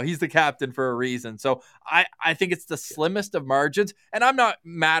 no, he's the captain for a reason. So I think it's the slimmest of margins, and I'm not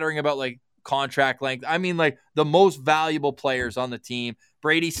mattering about like contract length. I mean, like the most valuable players on the team.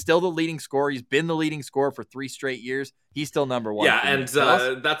 Brady's still the leading scorer. He's been the leading scorer for 3 straight years. He's still number 1. Yeah, and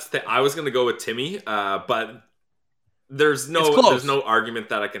I was going to go with Timmy, but there's no argument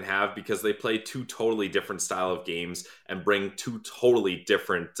that I can have, because they play 2 totally different style of games and bring 2 totally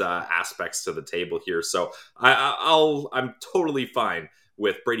different aspects to the table here. So I'm totally fine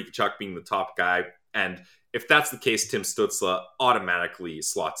with Brady Tkachuk being the top guy, and if that's the case, Tim Stützle automatically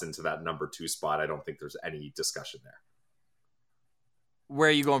slots into that number 2 spot. I don't think there's any discussion there. Where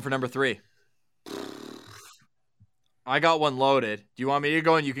are you going for number 3? I got one loaded. Do you want me to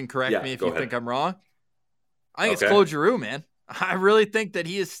go, and you can correct me if you think I'm wrong? I think it's Claude Giroux, man. I really think that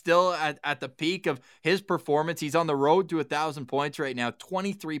he is still at the peak of his performance. He's on the road to 1,000 points right now,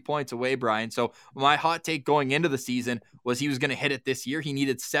 23 points away, Brian. So my hot take going into the season was he was going to hit it this year. He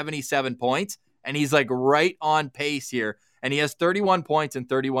needed 77 points, and he's like right on pace here. And he has 31 points in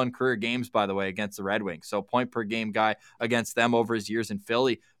 31 career games, by the way, against the Red Wings. So point per game guy against them over his years in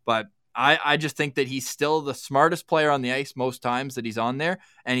Philly. But I just think that he's still the smartest player on the ice most times that he's on there,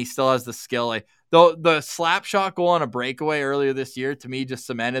 and he still has the skill. Though the slap shot goal on a breakaway earlier this year, to me, just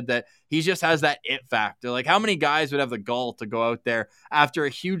cemented that he just has that it factor. Like, how many guys would have the gall to go out there after a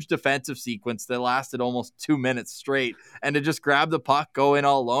huge defensive sequence that lasted almost 2 minutes straight and to just grab the puck, go in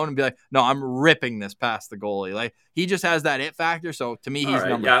all alone and be like, no, I'm ripping this past the goalie. Like, he just has that it factor. So to me, he's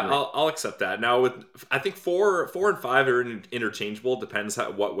number 3. I'll accept that. Now, I think 4 and 5 are interchangeable. Depends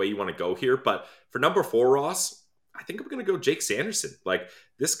what way you want to go here. But for number 4, Ross, I think I'm going to go Jake Sanderson. Like,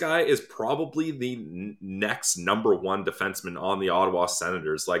 this guy is probably the next number 1 defenseman on the Ottawa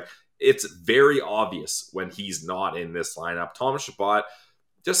Senators. Like, it's very obvious when he's not in this lineup. Thomas Chabot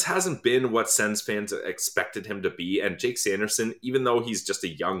just hasn't been what Sens fans expected him to be. And Jake Sanderson, even though he's just a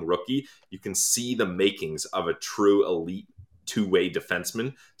young rookie, you can see the makings of a true elite two-way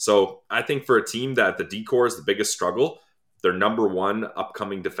defenseman. So I think for a team that the D-core is the biggest struggle, their number 1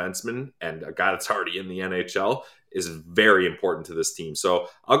 upcoming defenseman and a guy that's already in the NHL is very important to this team. So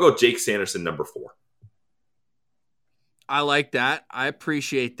I'll go Jake Sanderson, number 4. I like that. I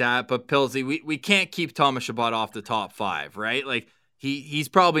appreciate that. But Pilsy, we can't keep Thomas Chabot off the top 5, right? Like, he's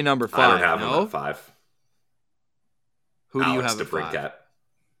probably number 5. I don't have him at 5. Who do you Alex have at 5? DeBrincat.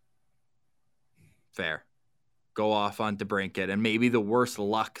 Fair. Go off on DeBrincat and maybe the worst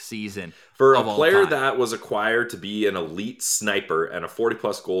luck season for of a player all time. That was acquired to be an elite sniper and a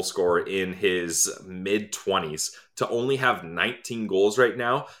 40-plus goal scorer in his mid-20s to only have 19 goals right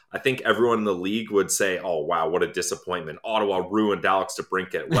now. I think everyone in the league would say, oh, wow, what a disappointment. Ottawa ruined Alex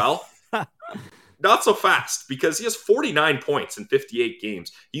DeBrincat. Well, not so fast, because he has 49 points in 58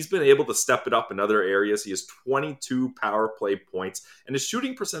 games. He's been able to step it up in other areas. He has 22 power play points, and his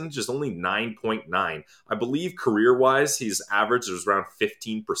shooting percentage is only 9.9. I believe career-wise, his average is around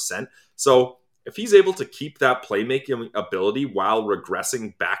 15%. So if he's able to keep that playmaking ability while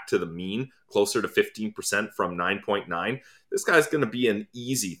regressing back to the mean, closer to 15% from 9.9, this guy's going to be an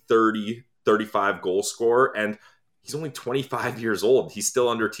easy 30, 35 goal scorer, and he's only 25 years old. He's still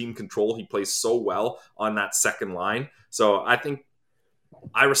under team control. He plays so well on that second line. So I think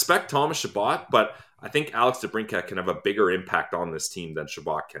I respect Thomas Chabot, but I think Alex DeBrincat can have a bigger impact on this team than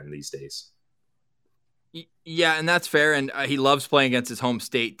Chabot can these days. Yeah, and that's fair. And he loves playing against his home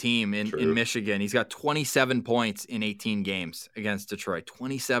state team in Michigan. He's got 27 points in 18 games against Detroit.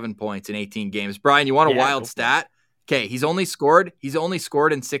 27 points in 18 games. Brian, you want a wild stat? Okay, he's only scored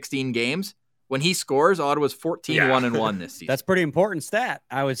in 16 games. When he scores, Ottawa's 14-1-1 this season. That's pretty important stat,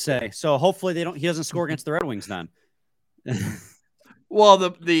 I would say. So hopefully he doesn't score against the Red Wings then. Well,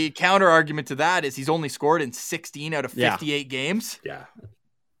 the counter argument to that is he's only scored in 16 out of 58 games. Yeah.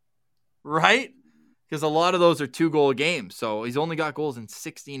 Right? Because a lot of those are 2-goal games. So he's only got goals in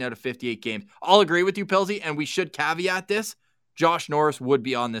 16 out of 58 games. I'll agree with you, Pilsy, and we should caveat this. Josh Norris would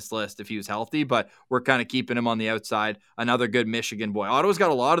be on this list if he was healthy, but we're kind of keeping him on the outside. Another good Michigan boy. Ottawa's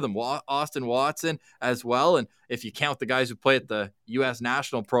got a lot of them. Austin Watson as well. And if you count the guys who play at the U.S.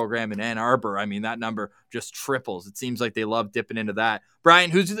 national program in Ann Arbor, I mean, that number just triples. It seems like they love dipping into that.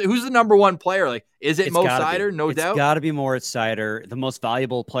 Brian, who's the number 1 player? Like, is it Mo Seider? No doubt. It's got to be Moritz Seider, the most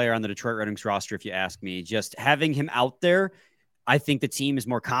valuable player on the Detroit Red Wings roster, if you ask me. Just having him out there, I think the team is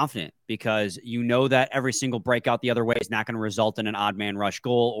more confident because you know that every single breakout the other way is not going to result in an odd man rush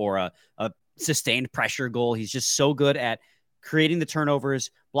goal or a sustained pressure goal. He's just so good at creating the turnovers,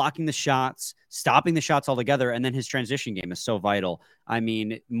 blocking the shots, stopping the shots altogether, and then his transition game is so vital. I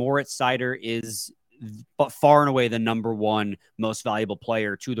mean, Moritz Seider is far and away the number 1 most valuable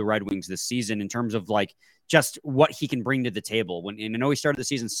player to the Red Wings this season in terms of like just what he can bring to the table. And I know he started the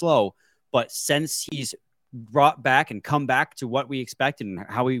season slow, but since he's brought back and come back to what we expected and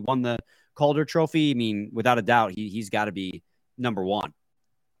how he won the Calder Trophy, I mean, without a doubt, he's got to be number 1.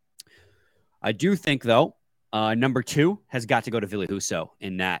 I do think, though, number 2 has got to go to Ville Husso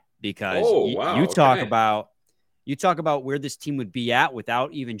in that because you talk about where this team would be at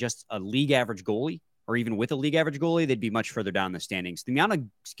without even just a league average goalie or even with a league average goalie, they'd be much further down the standings. The amount of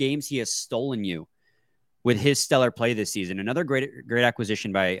games he has stolen you with his stellar play this season. Another great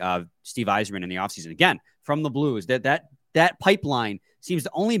acquisition by Steve Yzerman in the offseason. Again, from the Blues, that pipeline seems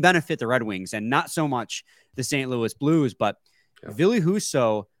to only benefit the Red Wings and not so much the St. Louis Blues. But Ville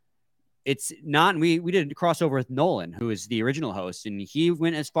Husso, it's not, we did a crossover with Nolan, who is the original host, and he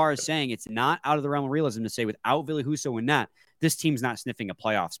went as far as saying it's not out of the realm of realism to say without Ville Husso in net, this team's not sniffing a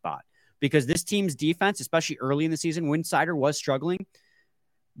playoff spot. Because this team's defense, especially early in the season, when Seider was struggling,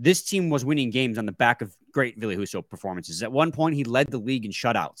 this team was winning games on the back of great Ville Husso performances. At one point, he led the league in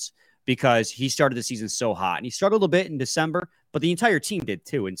shutouts because he started the season so hot. And he struggled a bit in December, but the entire team did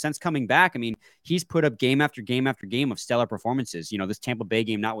too. And since coming back, I mean, he's put up game after game after game of stellar performances. You know, this Tampa Bay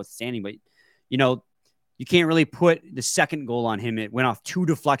game notwithstanding, but, you you can't really put the second goal on him. It went off 2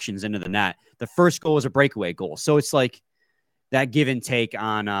 deflections into the net. The first goal was a breakaway goal. So it's like that give and take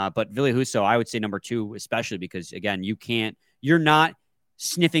on, but Ville Husso, I would say number 2, especially because again, you're not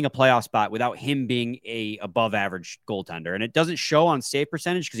sniffing a playoff spot without him being a above average goaltender. And it doesn't show on save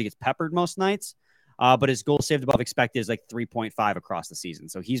percentage because he gets peppered most nights. But his goal saved above expected is like 3.5 across the season.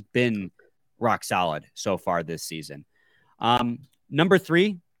 So he's been rock solid so far this season. Number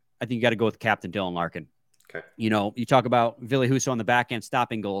 3, I think you got to go with Captain Dylan Larkin. Okay. You talk about Ville Husso on the back end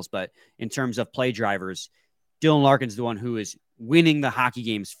stopping goals, but in terms of play drivers, Dylan Larkin's the one who is winning the hockey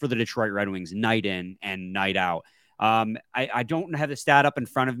games for the Detroit Red Wings night in and night out. I don't have the stat up in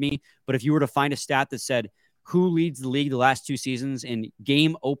front of me, but if you were to find a stat that said who leads the league the last 2 seasons in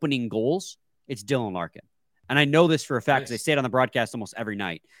game opening goals, it's Dylan Larkin. And I know this for a fact because I say it on the broadcast almost every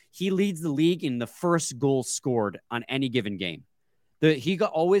night. He leads the league in the first goal scored on any given game. He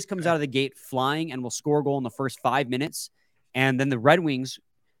always comes out of the gate flying and will score a goal in the first 5 minutes. And then the Red Wings,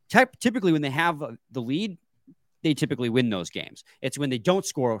 typically when they have the lead, they typically win those games. It's when they don't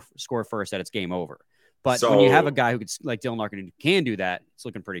score first that it's game over. But when you have a guy who could, like Dylan Larkin, who can do that, it's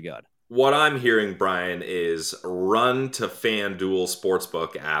looking pretty good. What I'm hearing, Brian, is run to FanDuel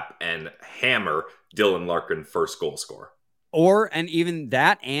Sportsbook app and hammer Dylan Larkin first goal score. And even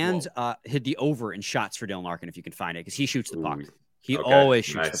that, and hit the over in shots for Dylan Larkin if you can find it, because he shoots the puck. He always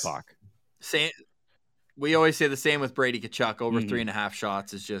shoots the puck. We always say the same with Brady Tkachuk. Over 3.5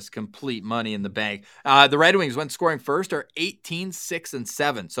 shots is just complete money in the bank. The Red Wings, when scoring first, are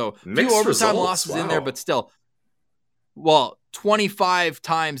 18-6-7. So mixed 2 overtime results. losses in there, but still, 25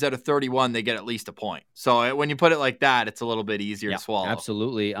 times out of 31, they get at least a point. So when you put it like that, it's a little bit easier to swallow.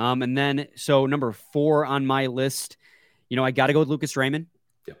 Absolutely. And then, so number 4 on my list, I got to go with Lucas Raymond.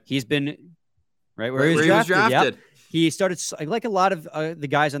 Yep. He's been right where he was drafted. Yep. He started, like a lot of the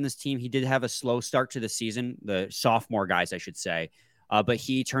guys on this team, he did have a slow start to the season, the sophomore guys, I should say. But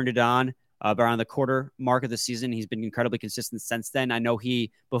he turned it on around the quarter mark of the season. He's been incredibly consistent since then. I know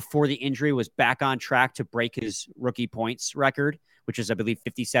he, before the injury, was back on track to break his rookie points record, which is, I believe,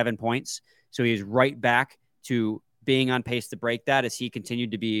 57 points. So he was right back to being on pace to break that as he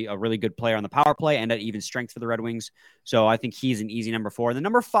continued to be a really good player on the power play and at even strength for the Red Wings. So I think he's an easy number 4. And the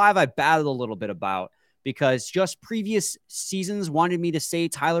number 5, I battled a little bit about, because just previous seasons wanted me to say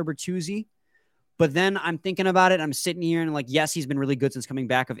Tyler Bertuzzi, but then I'm thinking about it. I'm sitting here and yes, he's been really good since coming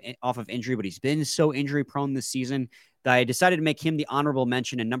back off of injury, but he's been so injury prone this season that I decided to make him the honorable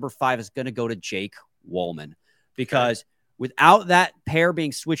mention. And number 5 is going to go to Jake Wollman, because without that pair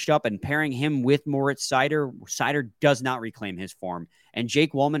being switched up and pairing him with Moritz Seider does not reclaim his form. And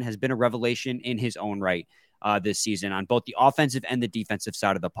Jake Wollman has been a revelation in his own right this season on both the offensive and the defensive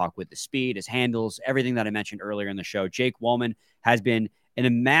side of the puck, with the speed, his handles, everything that I mentioned earlier in the show. Jake Wollman has been a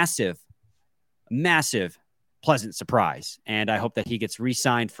massive pleasant surprise. And I hope that he gets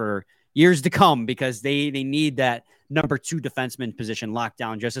re-signed for years to come, because they need that number 2 defenseman position locked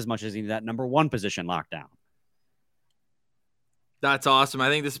down just as much as they need that number 1 position locked down. That's awesome. I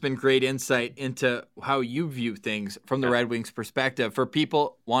think this has been great insight into how you view things from the Red Wings perspective. For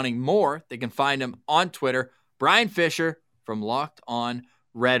people wanting more, they can find him on Twitter, Brian Fisher from Locked On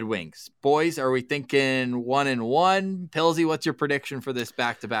Red Wings. Boys, are we thinking 1-1? Pilsy, what's your prediction for this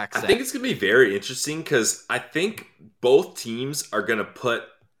back-to-back set? I think it's going to be very interesting, because I think both teams are going to put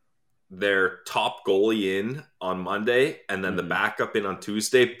their top goalie in on Monday and then the backup in on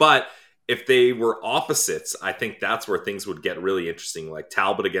Tuesday. But if they were opposites, I think that's where things would get really interesting, like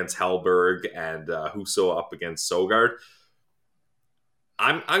Talbot against Hellberg and Husso up against Sogard.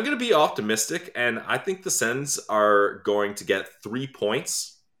 I'm going to be optimistic, and I think the Sens are going to get 3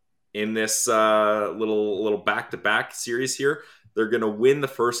 points in this little back-to-back series here. They're going to win the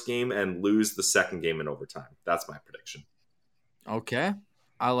first game and lose the second game in overtime. That's my prediction. Okay.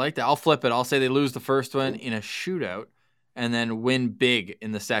 I like that. I'll flip it. I'll say they lose the first one in a shootout and then win big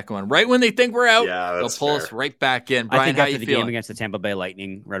in the second one. Right when they think we're out, they'll pull us right back in. Brian, I think how after you the feeling? game against the Tampa Bay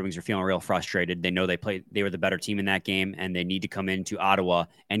Lightning, Red Wings are feeling real frustrated. They know they were the better team in that game, and they need to come into Ottawa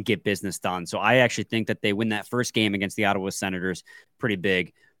and get business done. So I actually think that they win that first game against the Ottawa Senators pretty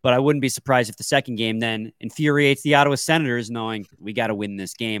big. But I wouldn't be surprised if the second game then infuriates the Ottawa Senators, knowing we got to win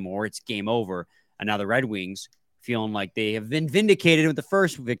this game or it's game over. And now the Red Wings, feeling like they have been vindicated with the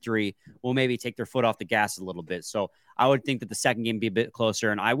first victory, will maybe take their foot off the gas a little bit. So I would think that the second game be a bit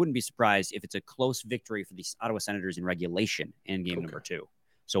closer, and I wouldn't be surprised if it's a close victory for the Ottawa Senators in regulation in game number 2.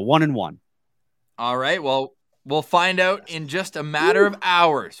 So 1-1. All right. Well, we'll find out in just a matter of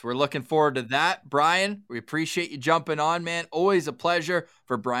hours. We're looking forward to that. Brian, we appreciate you jumping on, man. Always a pleasure.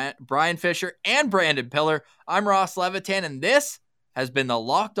 For Brian Fisher and Brandon Pillar, I'm Ross Levitan, and this has been the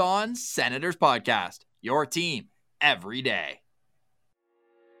Locked On Senators podcast. your team every day.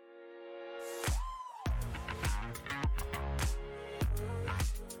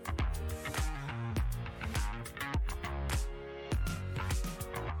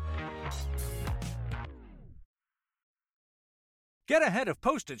 Get ahead of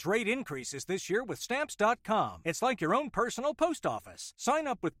postage rate increases this year with Stamps.com. It's like your own personal post office. Sign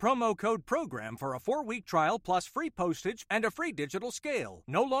up with promo code PROGRAM for a 4-week trial plus free postage and a free digital scale.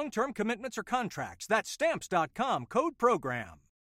 No long-term commitments or contracts. That's Stamps.com, code PROGRAM.